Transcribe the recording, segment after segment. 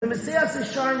Messias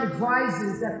Yesharim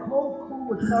advises that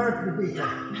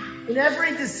in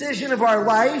every decision of our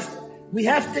life, we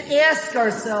have to ask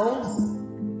ourselves,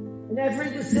 in every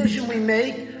decision we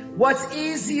make, what's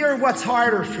easier, what's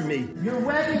harder for me? You're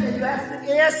waiting and you have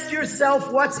to ask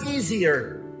yourself what's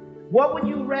easier. What would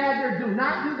you rather do?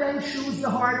 Not you then choose the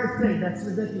harder thing. That's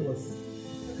ridiculous.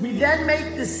 We then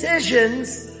make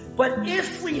decisions, but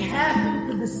if we happen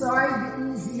to decide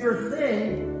the easier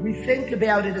thing, we think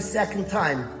about it a second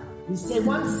time. We say,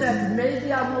 1 second,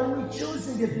 maybe I'm only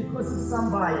choosing it because of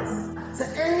some bias. So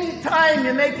any time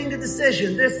you're making a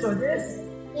decision, this or this,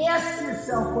 ask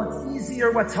yourself what's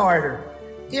easier, what's harder.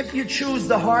 If you choose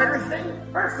the harder thing,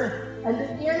 perfect. And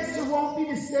the answer won't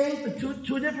be the same for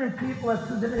two different people have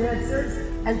two different answers,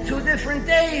 and 2 different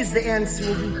days the answer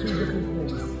will be 2 different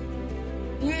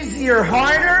things. Easier,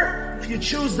 harder. If you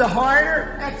choose the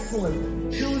harder,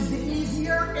 excellent. Choose the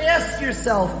easier. Ask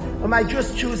yourself, am I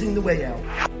just choosing the way out?